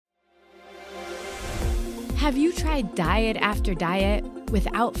Have you tried diet after diet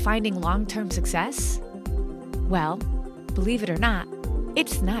without finding long-term success? Well, believe it or not,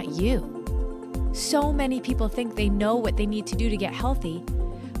 it's not you. So many people think they know what they need to do to get healthy,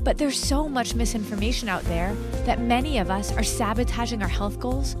 but there's so much misinformation out there that many of us are sabotaging our health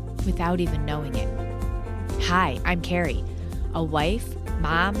goals without even knowing it. Hi, I'm Carrie, a wife,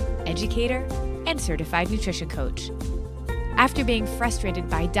 mom, educator, and certified nutrition coach. After being frustrated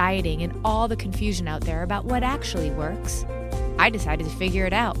by dieting and all the confusion out there about what actually works, I decided to figure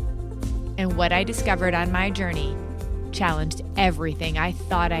it out. And what I discovered on my journey challenged everything I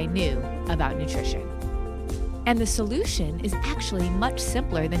thought I knew about nutrition. And the solution is actually much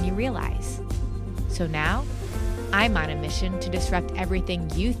simpler than you realize. So now, I'm on a mission to disrupt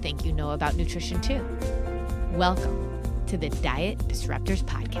everything you think you know about nutrition too. Welcome to the Diet Disruptors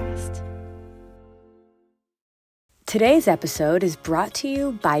Podcast. Today's episode is brought to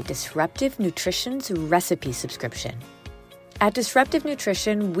you by Disruptive Nutrition's recipe subscription. At Disruptive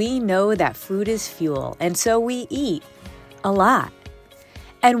Nutrition, we know that food is fuel, and so we eat a lot.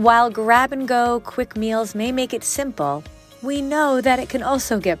 And while grab-and-go quick meals may make it simple, we know that it can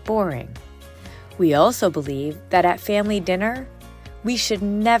also get boring. We also believe that at family dinner, we should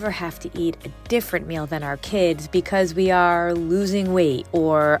never have to eat a different meal than our kids because we are losing weight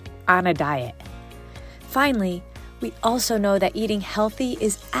or on a diet. Finally, we also know that eating healthy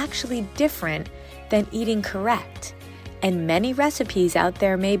is actually different than eating correct. And many recipes out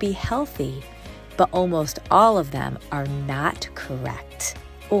there may be healthy, but almost all of them are not correct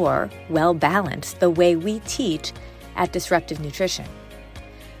or well-balanced the way we teach at Disruptive Nutrition.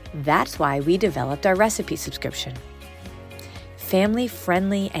 That's why we developed our recipe subscription.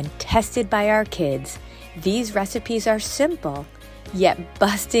 Family-friendly and tested by our kids, these recipes are simple, yet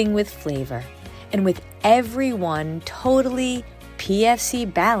busting with flavor, and with everyone totally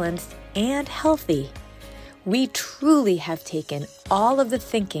PFC balanced and healthy. We truly have taken all of the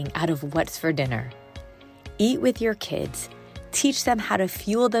thinking out of what's for dinner. Eat with your kids, teach them how to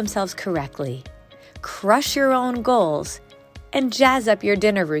fuel themselves correctly, crush your own goals, and jazz up your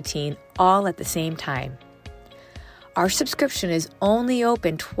dinner routine all at the same time. Our subscription is only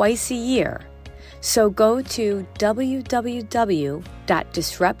open twice a year, so go to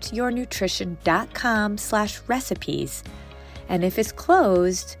www.disruptyournutrition.com/recipes, and if it's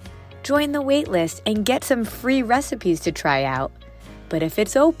closed, join the waitlist and get some free recipes to try out. But if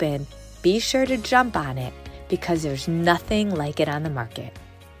it's open, be sure to jump on it because there's nothing like it on the market.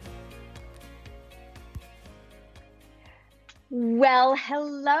 Well,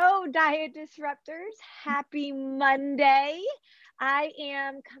 hello, Diet Disruptors. Happy Monday. I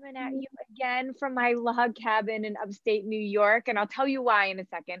am coming at you again from my log cabin in upstate New York, and I'll tell you why in a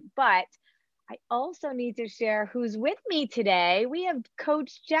second. But I also need to share who's with me today. We have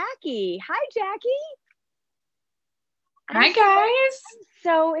Coach Jackie. Hi, Jackie. Hi, guys. I'm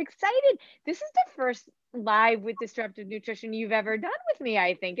so excited. This is the first live with Disruptive Nutrition you've ever done with me,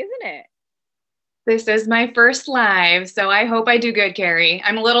 I think, isn't it? This is my first live, so I hope I do good, Carrie.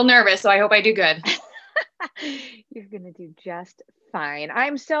 I'm a little nervous, so I hope I do good. You're going to do just fine.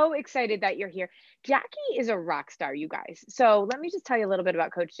 I'm so excited that you're here. Jackie is a rock star, you guys. So let me just tell you a little bit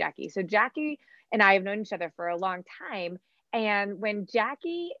about Coach Jackie. So Jackie and I have known each other for a long time. And when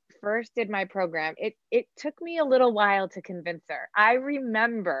Jackie first did my program, it took me a little while to convince her. I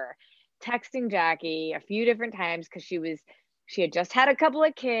remember texting Jackie a few different times because she had just had a couple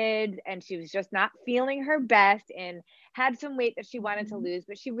of kids and she was just not feeling her best and had some weight that she wanted to lose,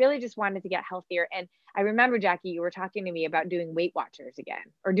 but she really just wanted to get healthier. And I remember, Jackie, you were talking to me about doing Weight Watchers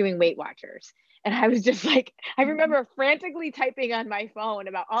again, or doing Weight Watchers. And I was just like, I remember frantically typing on my phone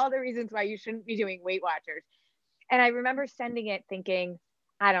about all the reasons why you shouldn't be doing Weight Watchers. And I remember sending it thinking,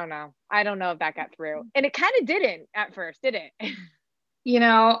 I don't know if that got through. And it kind of didn't at first, did it?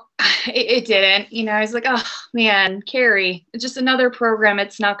 It didn't. I was like, oh man, Carrie, it's just another program.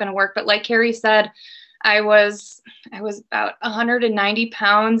 It's not going to work. But like Carrie said, I was about 190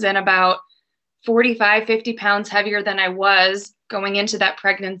 pounds and about 45, 50 pounds heavier than I was going into that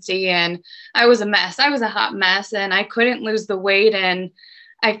pregnancy. And I was a mess. I was a hot mess and I couldn't lose the weight. And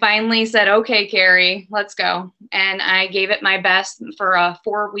I finally said, okay, Carrie, let's go. And I gave it my best for a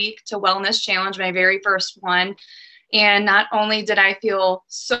 4-week to wellness challenge, my very first one. And not only did I feel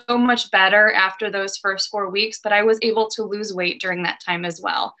so much better after those first 4 weeks, but I was able to lose weight during that time as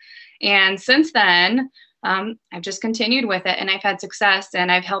well. And since then, I've just continued with it and I've had success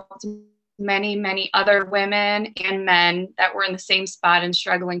and I've helped many, many other women and men that were in the same spot and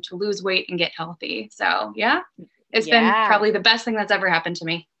struggling to lose weight and get healthy. So yeah, it's been probably the best thing that's ever happened to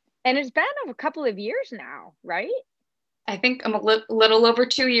me. And it's been a couple of years now, right? I think I'm a little over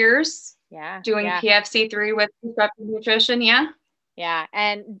 2 years. doing PFC3 with Disruptive Nutrition. Yeah. Yeah.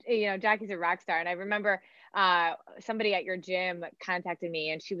 And, you know, Jackie's a rock star. And I remember somebody at your gym contacted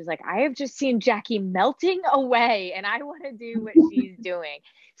me and she was like, I have just seen Jackie melting away and I want to do what she's doing.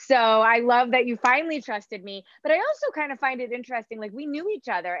 So I love that you finally trusted me. But I also kind of find it interesting. Like, we knew each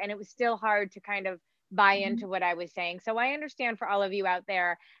other and it was still hard to kind of buy into what I was saying. So I understand for all of you out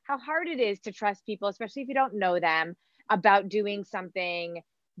there how hard it is to trust people, especially if you don't know them, about doing something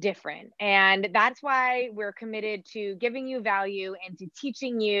different. And that's why we're committed to giving you value and to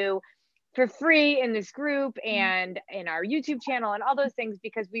teaching you for free in this group and in our YouTube channel and all those things,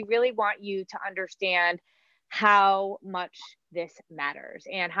 because we really want you to understand how much this matters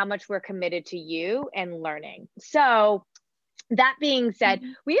and how much we're committed to you and learning. So that being said,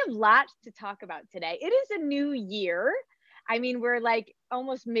 we have lots to talk about today. It is a new year. I mean, we're like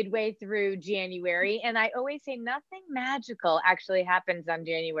almost midway through January, and I always say nothing magical actually happens on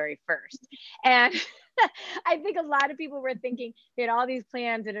January 1st. And I think a lot of people were thinking they had all these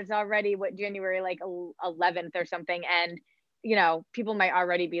plans and it's already January like 11th or something. And, you know, people might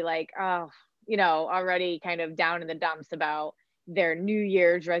already be like, oh, you know, already kind of down in the dumps about their New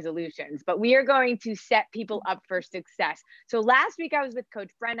Year's resolutions, but we are going to set people up for success. So last week I was with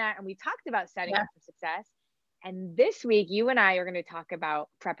Coach Brenna and we talked about setting up for success. And this week you and I are going to talk about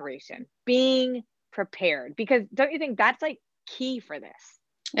preparation, being prepared, because don't you think that's like key for this?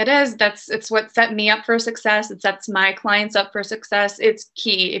 It is. It's what set me up for success. It sets my clients up for success. It's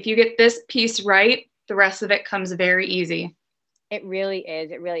key. If you get this piece right, the rest of it comes very easy. It really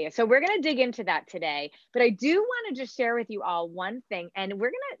is. It really is. So we're going to dig into that today, but I do want to just share with you all one thing, and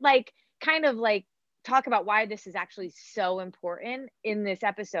we're going to kind of talk about why this is actually so important in this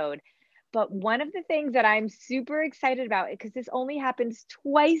episode. But one of the things that I'm super excited about, because this only happens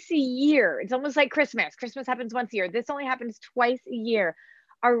twice a year. It's almost like Christmas. Christmas happens once a year. This only happens twice a year.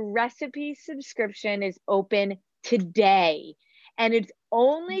 Our recipe subscription is open today. And it's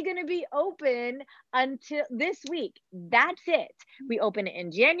only going to be open until this week. That's it. We open it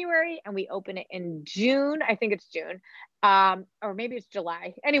in January and we open it in June. I think it's June, or maybe it's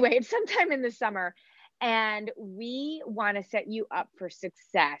July. Anyway, it's sometime in the summer. And we want to set you up for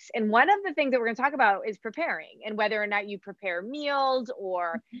success. And one of the things that we're going to talk about is preparing, and whether or not you prepare meals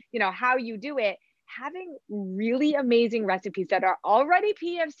or, you know, how you do it. Having really amazing recipes that are already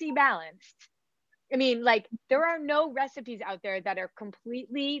PFC balanced. I mean, there are no recipes out there that are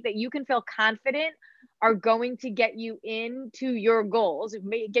that you can feel confident are going to get you into your goals,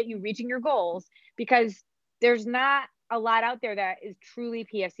 get you reaching your goals, because there's not a lot out there that is truly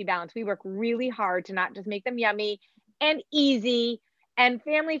PFC balanced. We work really hard to not just make them yummy and easy and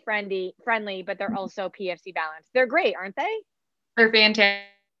family friendly, but they're also PFC balanced. They're great, aren't they? They're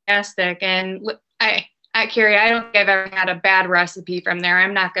fantastic. And Carrie, I don't think I've ever had a bad recipe from there.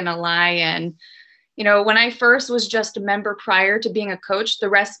 I'm not going to lie. And, you know, when I first was just a member prior to being a coach, the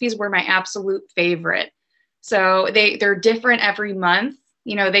recipes were my absolute favorite. So they're different every month.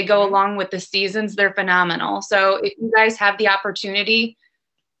 You know, they go along with the seasons. They're phenomenal. So if you guys have the opportunity,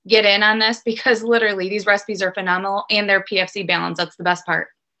 get in on this, because literally these recipes are phenomenal and they're PFC balanced. That's the best part.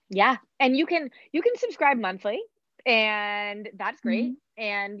 Yeah. And you can subscribe monthly, and that's great.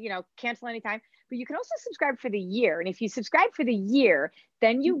 And, you know, cancel anytime, but you can also subscribe for the year. And if you subscribe for the year,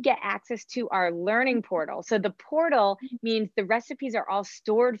 then you get access to our learning portal. So the portal means the recipes are all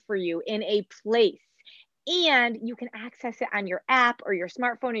stored for you in a place, and you can access it on your app or your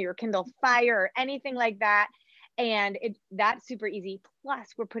smartphone or your Kindle Fire or anything like that. And that's super easy. Plus,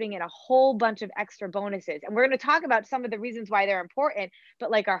 we're putting in a whole bunch of extra bonuses. And we're going to talk about some of the reasons why they're important,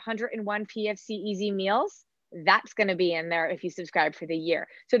 but like our 101 PFC easy meals, that's going to be in there if you subscribe for the year.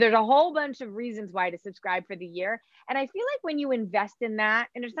 So there's a whole bunch of reasons why to subscribe for the year. And I feel like when you invest in that,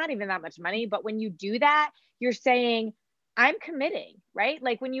 and it's not even that much money, but when you do that, you're saying, I'm committing, right?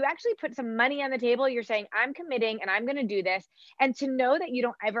 Like when you actually put some money on the table, you're saying, I'm committing and I'm going to do this. And to know that you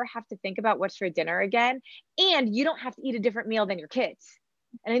don't ever have to think about what's for dinner again, and you don't have to eat a different meal than your kids.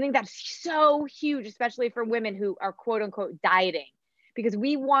 And I think that's so huge, especially for women who are quote unquote dieting, because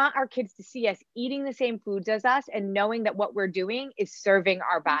we want our kids to see us eating the same foods as us and knowing that what we're doing is serving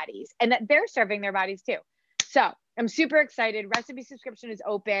our bodies and that they're serving their bodies too. So I'm super excited. Recipe subscription is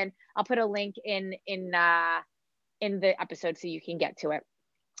open. I'll put a link in the episode so you can get to it.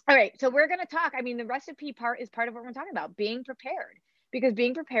 All right. So we're going to talk. I mean, the recipe part is part of what we're talking about, being prepared, because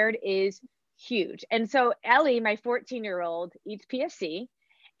being prepared is huge. And so Ellie, my 14-year-old, eats PFC.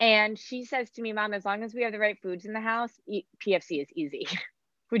 And she says to me, Mom, as long as we have the right foods in the house, PFC is easy.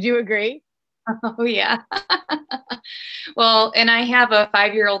 Would you agree? Oh, yeah. Well, and I have a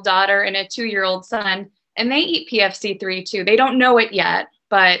 5-year-old daughter and a 2-year-old son, and they eat PFC3 too. They don't know it yet,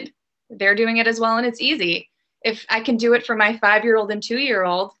 but they're doing it as well. And it's easy. If I can do it for my 5-year-old and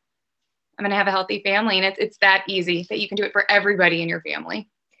 2-year-old, I'm going to have a healthy family. And it's that easy that you can do it for everybody in your family.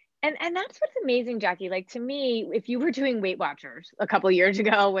 And that's what's amazing, Jackie. Like, to me, if you were doing Weight Watchers a couple of years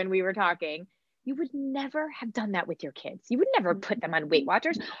ago when we were talking, you would never have done that with your kids. You would never put them on Weight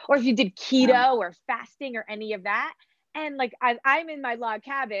Watchers, or if you did keto or fasting or any of that. And like, I'm in my log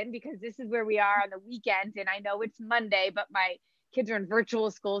cabin because this is where we are on the weekends. And I know it's Monday, but my kids are in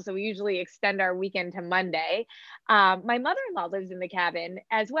virtual school, so we usually extend our weekend to Monday. My mother-in-law lives in the cabin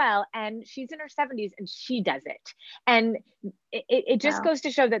as well, and she's in her 70s, and she does it. And it just goes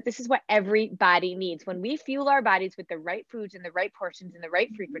to show that this is what everybody needs. When we fuel our bodies with the right foods and the right portions and the right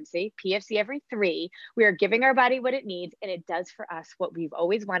frequency, PFC every 3, we are giving our body what it needs, and it does for us what we've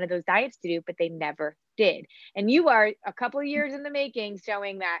always wanted those diets to do, but they never did. And you are a couple of years in the making,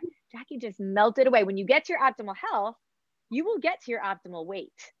 showing that Jackie just melted away. When you get to your optimal health, you will get to your optimal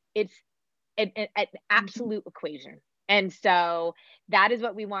weight. It's an absolute equation. And so that is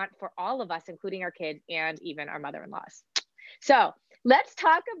what we want for all of us, including our kids and even our mother-in-laws. So let's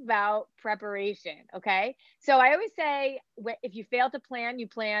talk about preparation. Okay. So I always say, if you fail to plan, you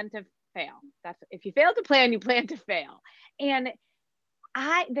plan to fail. If you fail to plan, you plan to fail. And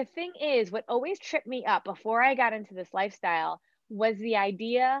the thing is, what always tripped me up before I got into this lifestyle was the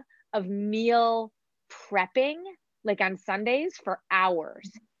idea of meal prepping, like on Sundays for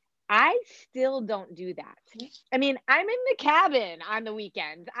hours. I still don't do that. I mean, I'm in the cabin on the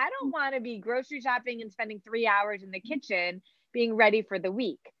weekends. I don't want to be grocery shopping and spending 3 hours in the kitchen being ready for the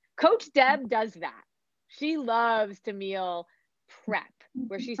week. Coach Deb does that. She loves to meal prep,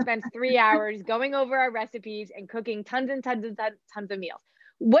 where she spends 3 hours going over our recipes and cooking tons and tons and tons of meals.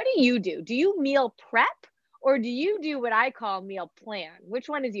 What do you do? Do you meal prep, or do you do what I call meal plan? Which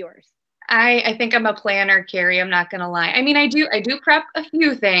one is yours? I think I'm a planner, Carrie. I'm not going to lie. I mean, I do prep a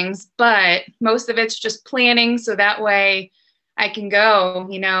few things, but most of it's just planning. So that way I can go,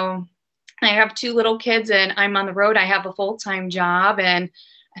 I have 2 little kids and I'm on the road. I have a full-time job, and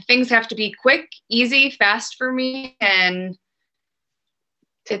things have to be quick, easy, fast for me. And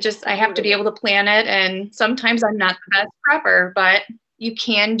I have to be able to plan it. And sometimes I'm not the best prepper, but you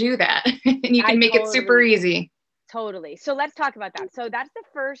can do that and you can make it super easy. Totally. So let's talk about that. So that's the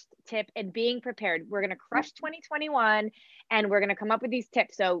first tip, in being prepared. We're going to crush 2021 and we're going to come up with these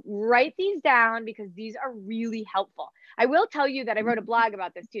tips. So write these down because these are really helpful. I will tell you that I wrote a blog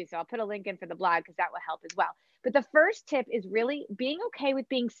about this too. So I'll put a link in for the blog because that will help as well. But the first tip is really being okay with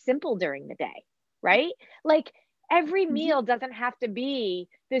being simple during the day, right? Like, every meal doesn't have to be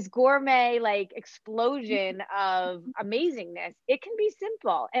this gourmet, like, explosion of amazingness. It can be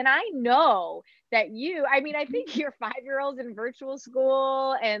simple. And I know that I think your 5-year-old's in virtual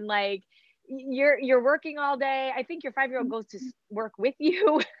school and like you're working all day. I think your 5-year-old goes to work with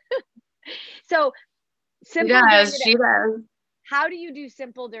you. So simple. She does. How do you do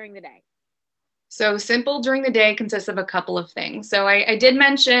simple during the day? So simple during the day consists of a couple of things. So I did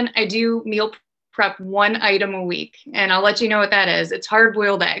mention I do meal prep 1 item a week, and I'll let you know what that is. It's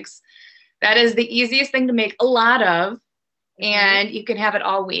hard-boiled eggs. That is the easiest thing to make a lot of, and you can have it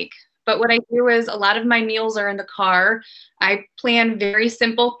all week. But what I do is, a lot of my meals are in the car. I plan very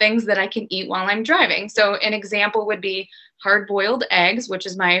simple things that I can eat while I'm driving. So an example would be hard-boiled eggs, which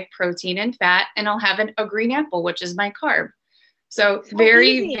is my protein and fat, and I'll have a green apple, which is my carb. So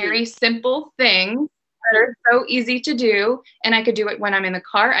very, very simple things that are so easy to do. And I could do it when I'm in the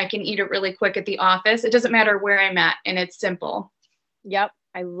car. I can eat it really quick at the office. It doesn't matter where I'm at, and it's simple. Yep.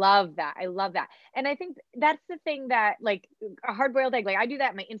 I love that. And I think that's the thing, that like a hard boiled egg, like I do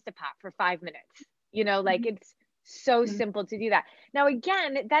that in my Instapot for 5 minutes, like it's so simple to do that. Now,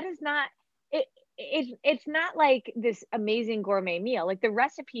 again, that is not, it's not like this amazing gourmet meal. Like, the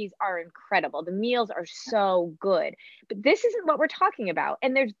recipes are incredible. The meals are so good, but this isn't what we're talking about.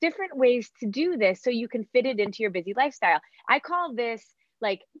 And there's different ways to do this so you can fit it into your busy lifestyle. I call this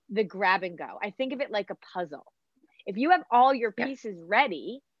like the grab and go. I think of it like a puzzle. If you have all your pieces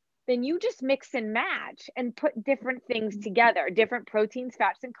ready, then you just mix and match and put different things together, different proteins,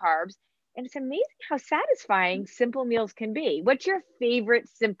 fats, and carbs. And it's amazing how satisfying simple meals can be. What's your favorite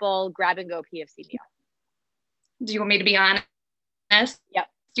simple grab and go PFC meal? Do you want me to be honest? Yep.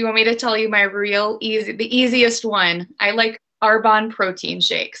 Do you want me to tell you the easiest one? I like Arbonne protein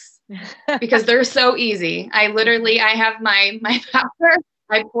shakes because they're so easy. I have my powder.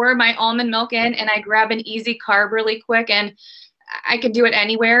 I pour my almond milk in and I grab an easy carb really quick, and I can do it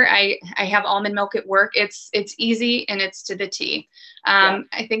anywhere. I have almond milk at work. It's easy and it's to the T.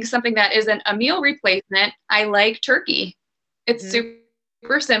 I think something that isn't a meal replacement, I like turkey. It's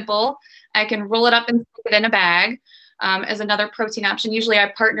super simple. I can roll it up and stick it in a bag. as another protein option. Usually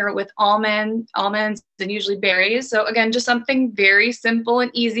I partner with almonds and usually berries. So again, just something very simple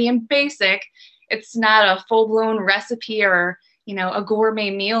and easy and basic. It's not a full-blown recipe or, a gourmet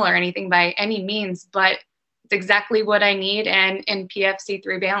meal or anything by any means, but it's exactly what I need and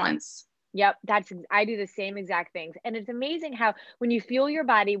PFC3 balance. Yep, I do the same exact things. And it's amazing how when you fuel your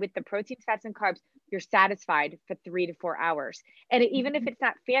body with the proteins, fats, and carbs, you're satisfied for 3 to 4 hours. And even if it's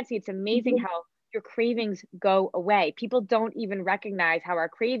not fancy, it's amazing how your cravings go away. People don't even recognize how our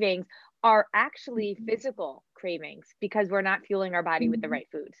cravings are actually physical cravings because we're not fueling our body with the right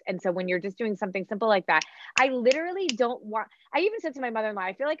foods. And so when you're just doing something simple like that, I literally don't want, I even said to my mother-in-law,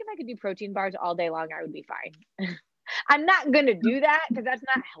 I feel like if I could do protein bars all day long, I would be fine. I'm not going to do that because that's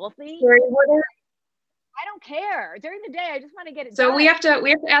not healthy. I don't care. During the day, I just want to get it done. We have to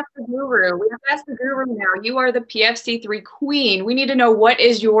ask the guru. We have to ask the guru now. You are the PFC3 queen. We need to know, what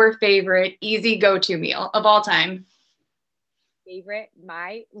is your favorite easy go-to meal of all time?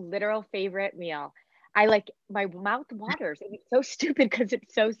 My literal favorite meal. My mouth waters. And it's so stupid because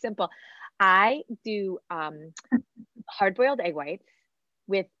it's so simple. I do hard-boiled egg whites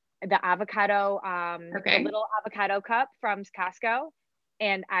with the avocado, the little avocado cup from Costco.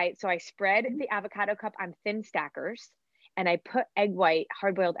 And I spread the avocado cup on thin stackers and I put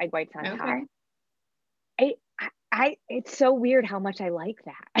hard-boiled egg whites on top. It's so weird how much I like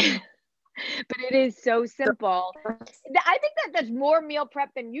that. But it is so simple. I think that's more meal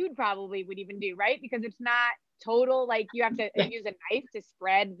prep than you'd probably would even do, right? Because it's not total, like you have to use a knife to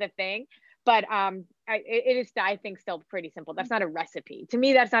spread the thing. But it is, I think, still pretty simple. That's not a recipe. To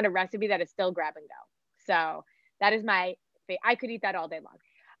me, that's not a recipe. That is still grab and go. So that is my favorite. I could eat that all day long.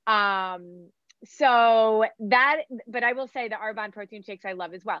 But I will say the Arbonne protein shakes I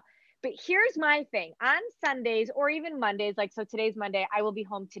love as well. But here's my thing. On Sundays or even Mondays, so today's Monday, I will be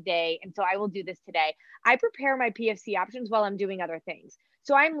home today. And so I will do this today. I prepare my PFC options while I'm doing other things.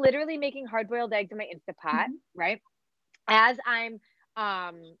 So I'm literally making hard-boiled eggs in my Instapot, right? As I'm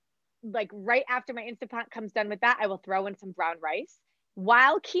right after my Instapot comes done with that, I will throw in some brown rice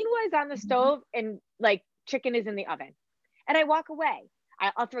while quinoa is on the stove and chicken is in the oven. And I walk away.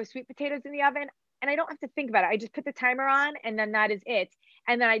 I'll throw sweet potatoes in the oven and I don't have to think about it. I just put the timer on and then that is it.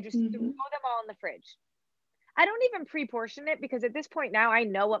 And then I just throw them all in the fridge. I don't even pre-portion it because at this point now I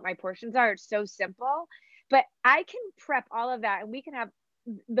know what my portions are. It's so simple, but I can prep all of that and we can have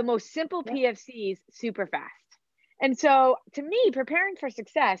the most simple PFCs super fast. And so to me, preparing for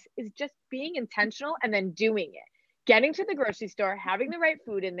success is just being intentional and then doing it. Getting to the grocery store, having the right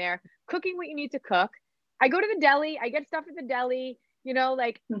food in there, cooking what you need to cook. I go to the deli, I get stuff at the deli, I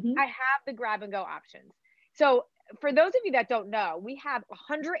have the grab and go options. So for those of you that don't know, we have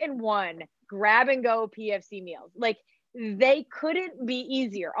 101 grab and go PFC meals. They couldn't be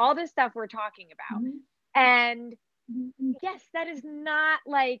easier. All this stuff we're talking about. And yes, that is not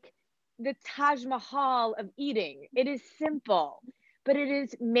the Taj Mahal of eating. It is simple, but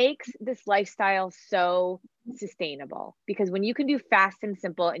makes this lifestyle so sustainable because when you can do fast and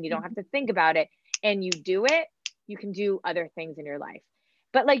simple and you don't have to think about it and you do it, you can do other things in your life.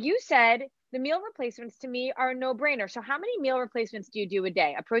 But like you said, the meal replacements to me are a no-brainer. So how many meal replacements do you do a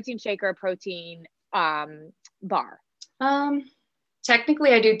day? A protein shake or a protein bar?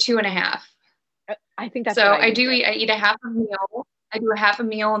 Technically I do 2.5. I think that's so I eat a half a meal. I do a half a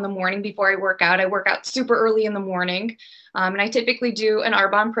meal in the morning before I work out. I work out super early in the morning. And I typically do an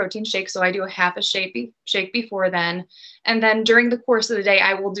Arbonne protein shake. So I do a half a shake before then. And then during the course of the day,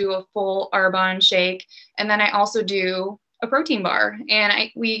 I will do a full Arbonne shake. And then I also do a protein bar.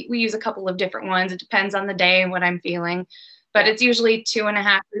 And we use a couple of different ones. It depends on the day and what I'm feeling. But it's usually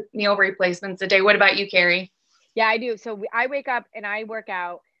 2.5 meal replacements a day. What about you, Carrie? Yeah, I do. So I wake up and I work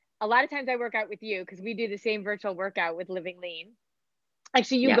out. A lot of times I work out with you because we do the same virtual workout with Living Lean.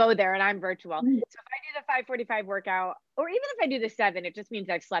 Actually, you go there and I'm virtual. So if I do the 5:45 workout, or even if I do the 7, it just means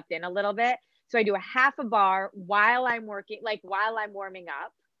I've slept in a little bit. So I do a half a bar while I'm working, while I'm warming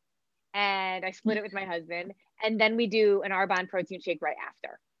up, and I split it with my husband. And then we do an Arbonne protein shake right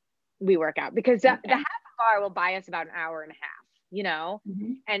after we work out because the half a bar will buy us about an hour and a half,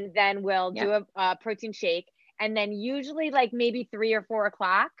 and then we'll do a protein shake. And then usually maybe 3 or 4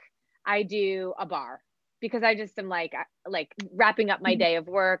 o'clock, I do a bar. Because I just am wrapping up my day of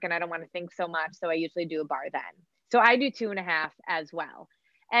work and I don't want to think so much. So I usually do a bar then. So I do 2.5 as well.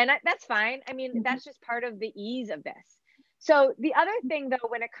 And that's fine. I mean, that's just part of the ease of this. So the other thing though,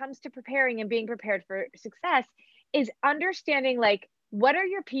 when it comes to preparing and being prepared for success is understanding what are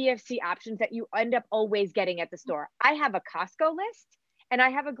your PFC options that you end up always getting at the store? I have a Costco list and I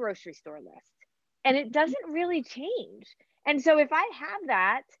have a grocery store list and it doesn't really change. And so if I have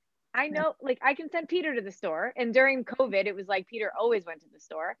that, I know, like, I can send Peter to the store. And during COVID, it was like Peter always went to the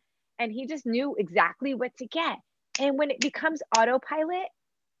store and he just knew exactly what to get. And when it becomes autopilot,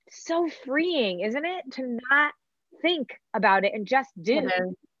 so freeing, isn't it? To not think about it and just do.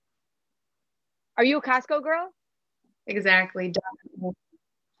 Are you a Costco girl? Exactly. Definitely.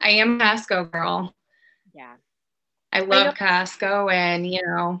 I am a Costco girl. Yeah. I love Costco, and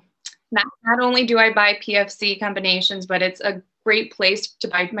not only do I buy PFC combinations, but it's a great place to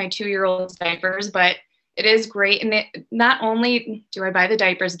buy my 2-year-old's diapers. But it is great, and not only do I buy the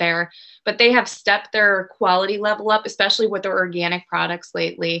diapers there, but they have stepped their quality level up, especially with their organic products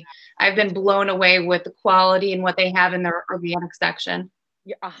lately. I've been blown away with the quality and what they have in their organic section.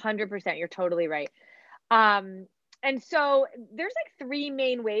 You're 100%. You're totally right. And so there's like 3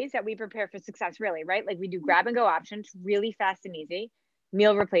 main ways that we prepare for success, really, right? Like we do grab and go options, really fast and easy,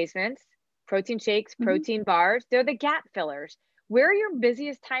 meal replacements, protein shakes, protein bars. They're the gap fillers. Where are your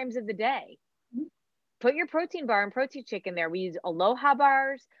busiest times of the day? Put your protein bar and protein shake in there. We use Aloha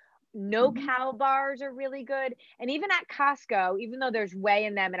bars. No cow bars are really good. And even at Costco, even though there's whey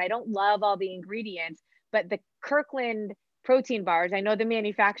in them and I don't love all the ingredients, but the Kirkland protein bars, I know the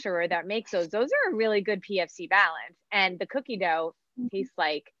manufacturer that makes those are a really good PFC balance. And the cookie dough tastes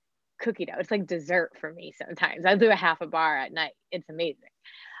like cookie dough. It's like dessert for me sometimes. I'll do a half a bar at night. It's amazing.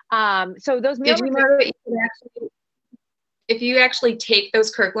 So those meal Did you know that you can actually, if you actually take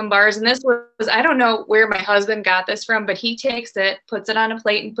those Kirkland bars, and this was, I don't know where my husband got this from, but he takes it, puts it on a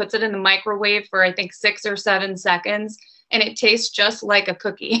plate and puts it in the microwave for I think 6 or 7 seconds, and it tastes just like a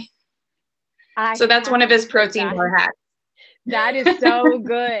cookie. So that's one of his protein bar hacks. That is so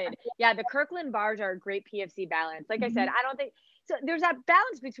good. Yeah, the Kirkland bars are a great PFC balance. Like I said, I don't think, so there's that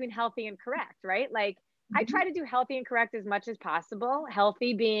balance between healthy and correct, right? Like I try to do healthy and correct as much as possible.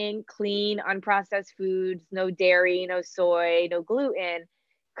 Healthy being clean, unprocessed foods, no dairy, no soy, no gluten.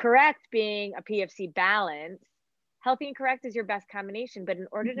 Correct being a PFC balance. Healthy and correct is your best combination. But in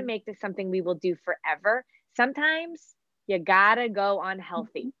order to make this something we will do forever, sometimes you gotta go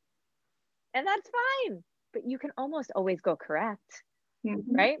unhealthy. And that's fine. But you can almost always go correct,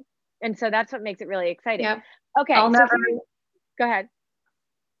 right? And so that's what makes it really exciting. Yep. Okay, go ahead.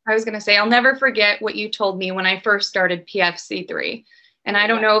 I was going to say, I'll never forget what you told me when I first started PFC3. And I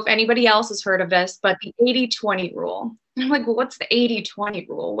don't know if anybody else has heard of this, but the 80-20 rule. And I'm like, well, what's the 80-20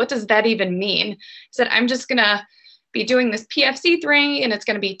 rule? What does that even mean? I said, I'm just going to be doing this PFC3 and it's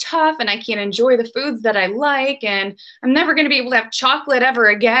going to be tough and I can't enjoy the foods that I like and I'm never going to be able to have chocolate ever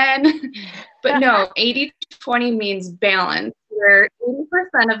again. But no, 80-20 means balance, where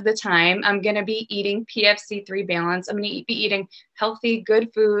 80% of the time I'm going to be eating PFC3 balance. I'm going to be eating healthy,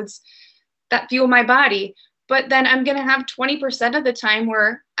 good foods that fuel my body. But then I'm going to have 20% of the time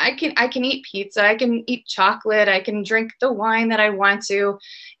where I can eat pizza, I can eat chocolate, I can drink the wine that I want to,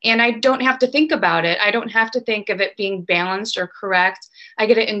 and I don't have to think about it. I don't have to think of it being balanced or correct. I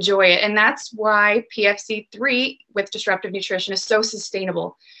get to enjoy it. And that's why PFC3 with disruptive nutrition is so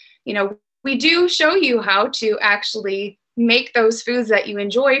sustainable. We do show you how to actually make those foods that you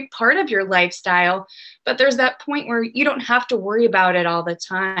enjoy part of your lifestyle, but there's that point where you don't have to worry about it all the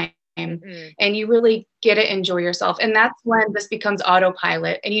time. And you really get to enjoy yourself. And that's when this becomes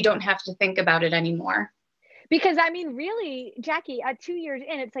autopilot and you don't have to think about it anymore. Because I mean, really, Jackie, at 2 years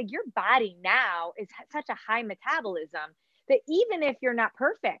in, it's like your body now is such a high metabolism that even if you're not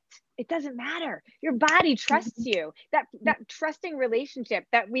perfect, it doesn't matter. Your body trusts you. That trusting relationship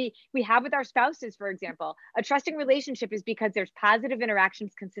that we have with our spouses, for example, a trusting relationship is because there's positive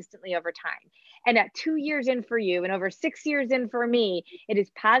interactions consistently over time. And at 2 years in for you and over 6 years in for me, it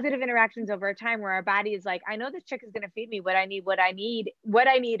is positive interactions over a time where our body is like, I know this chick is going to feed me what I need,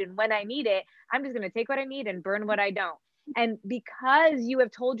 and when I need it. I'm just going to take what I need and burn what I don't. And because you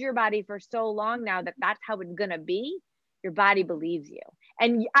have told your body for so long now that that's how it's going to be, your body believes you.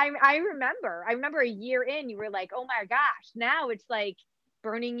 And I remember a year in, you were like, oh my gosh, now it's like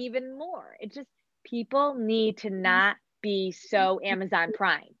burning even more. It's just, people need to not be so Amazon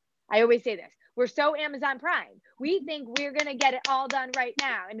Prime. I always say this, we're so Amazon Prime. We think we're going to get it all done right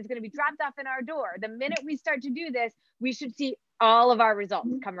now and it's going to be dropped off in our door. The minute we start to do this, we should see all of our results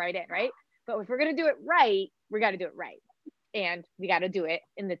come right in, right? But if we're going to do it right, we got to do it right. And we got to do it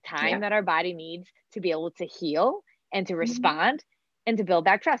in the time that our body needs to be able to heal and to respond and to build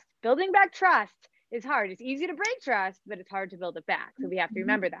back trust. Building back trust is hard. It's easy to break trust, but it's hard to build it back. So we have to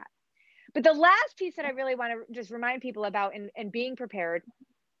remember that. But the last piece that I really want to just remind people about and being prepared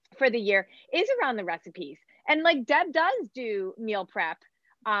for the year is around the recipes. And like Deb does do meal prep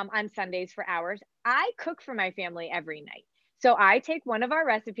on Sundays for hours. I cook for my family every night. So I take one of our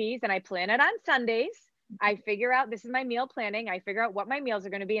recipes and I plan it on Sundays I figure out, this is my meal planning. I figure out what my meals are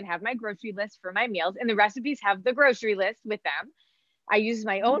going to be and have my grocery list for my meals. And the recipes have the grocery list with them. I use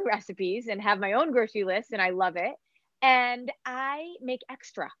my own recipes and have my own grocery list, and I love it. And I make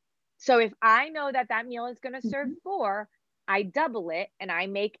extra. So if I know that that meal is going to serve 4, I double it and I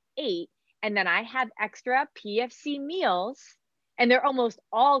make 8. And then I have extra PFC meals, and they're almost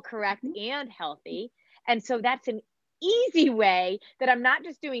all correct and healthy. And so that's an easy way that I'm not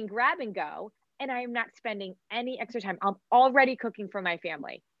just doing grab and go, and I am not spending any extra time. I'm already cooking for my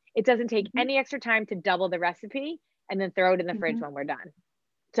family. It doesn't take any extra time to double the recipe and then throw it in the fridge when we're done.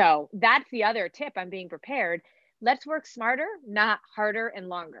 So that's the other tip on being prepared. Let's work smarter, not harder and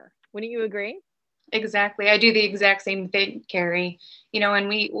longer. Wouldn't you agree? Exactly. I do the exact same thing, Carrie. And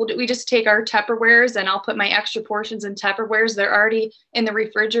we just take our Tupperwares, and I'll put my extra portions in Tupperwares. They're already in the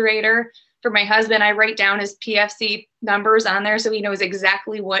refrigerator. For my husband, I write down his PFC numbers on there so he knows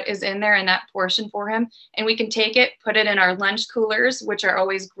exactly what is in there in that portion for him. And we can take it, put it in our lunch coolers, which are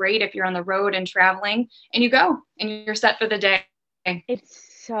always great if you're on the road and traveling, and you go and you're set for the day.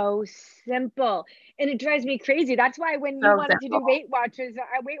 It's so simple, and it drives me crazy. That's why when you wanted to do Weight Watchers,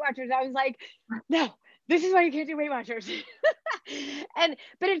 I was like, no, this is why you can't do Weight Watchers. But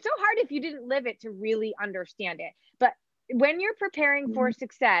it's so hard if you didn't live it to really understand it. But when you're preparing for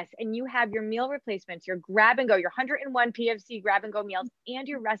success and you have your meal replacements, your grab and go, your 101 PFC grab and go meals, and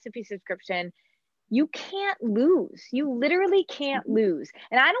your recipe subscription, you can't lose. You literally can't lose.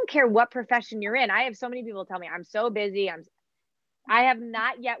 And I don't care what profession you're in. I have so many people tell me, I'm so busy. I have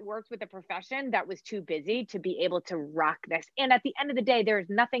not yet worked with a profession that was too busy to be able to rock this. And at the end of the day, there's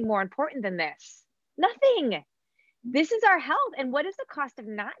nothing more important than this. Nothing. This is our health. And what is the cost of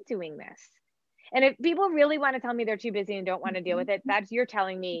not doing this? And if people really want to tell me they're too busy and don't want to deal with it, you're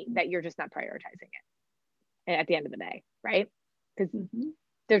telling me that you're just not prioritizing it at the end of the day, right? Because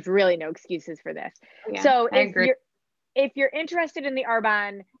there's really no excuses for this. Yeah, so if you're interested in the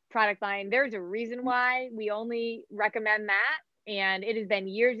Arbonne product line, there's a reason why we only recommend that. And it has been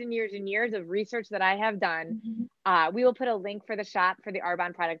years and years and years of research that I have done. We will put a link for the shop for the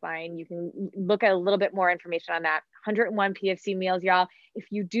Arbonne product line. You can look at a little bit more information on that. 101 PFC meals, y'all. If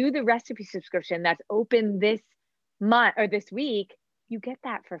you do the recipe subscription that's open this month or this week, you get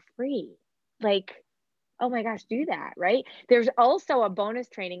that for free. Like, oh my gosh, do that, right? There's also a bonus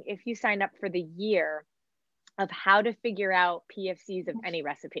training if you sign up for the year of how to figure out PFCs of any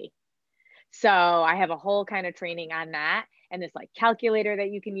recipe. So I have a whole kind of training on that, and this like calculator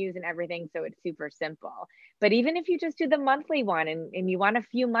that you can use and everything. So it's super simple. But even if you just do the monthly one and you want a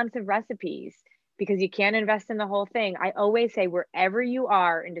few months of recipes, because you can't invest in the whole thing, I always say wherever you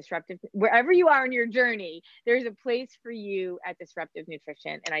are in your journey, there's a place for you at Disruptive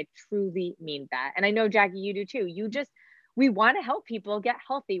Nutrition. And I truly mean that. And I know, Jackie, you do too. We want to help people get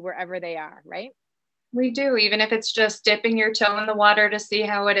healthy wherever they are, right? We do. Even if it's just dipping your toe in the water to see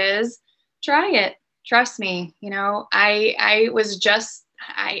how it is, try it. Trust me. I was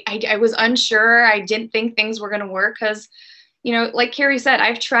unsure. I didn't think things were going to work because, like Carrie said,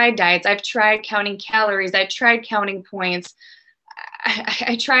 I've tried diets. I've tried counting calories. I've tried counting points.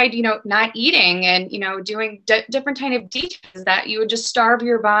 I tried, not eating and, doing different kind of detoxes that you would just starve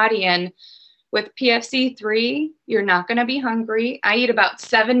your body. And with PFC3, you're not going to be hungry. I eat about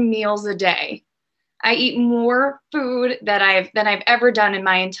 7 meals a day. I eat more food than I've ever done in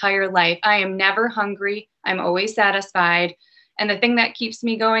my entire life. I am never hungry. I'm always satisfied. And the thing that keeps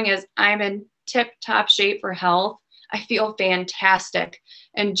me going is I'm in tip-top shape for health. I feel fantastic.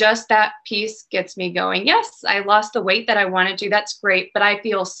 And just that piece gets me going. Yes, I lost the weight that I wanted to. That's great. But I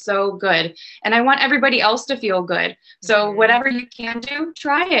feel so good. And I want everybody else to feel good. So whatever you can do,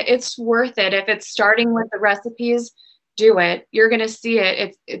 try it. It's worth it. If it's starting with the recipes, do it. You're going to see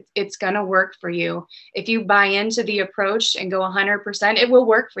it. It's going to work for you. If you buy into the approach and go 100%, it will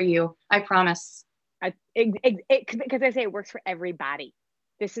work for you. I promise. Because I say it works for everybody.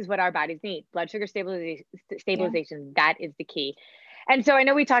 This is what our bodies need. Blood sugar stabilization. Yeah. That is the key. And so I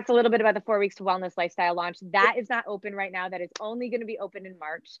know we talked a little bit about the 4 Weeks to Wellness Lifestyle launch. That is not open right now. That is only going to be open in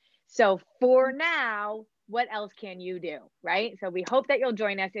March. So for now, what else can you do, right? So we hope that you'll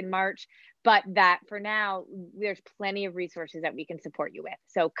join us in March, but that for now, there's plenty of resources that we can support you with.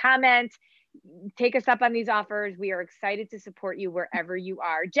 So comment, take us up on these offers. We are excited to support you wherever you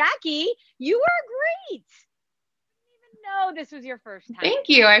are. Jackie, you were great. I didn't even know this was your first time. Thank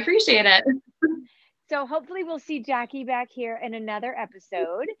you. I appreciate it. So hopefully we'll see Jackie back here in another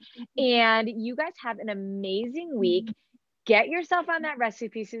episode. And you guys have an amazing week. Get yourself on that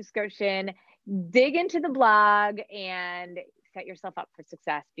recipe subscription, dig into the blog, and set yourself up for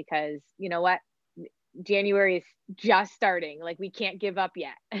success, because you know what? January is just starting. Like, we can't give up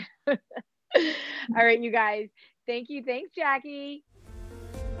yet. All right, you guys. Thank you. Thanks, Jackie.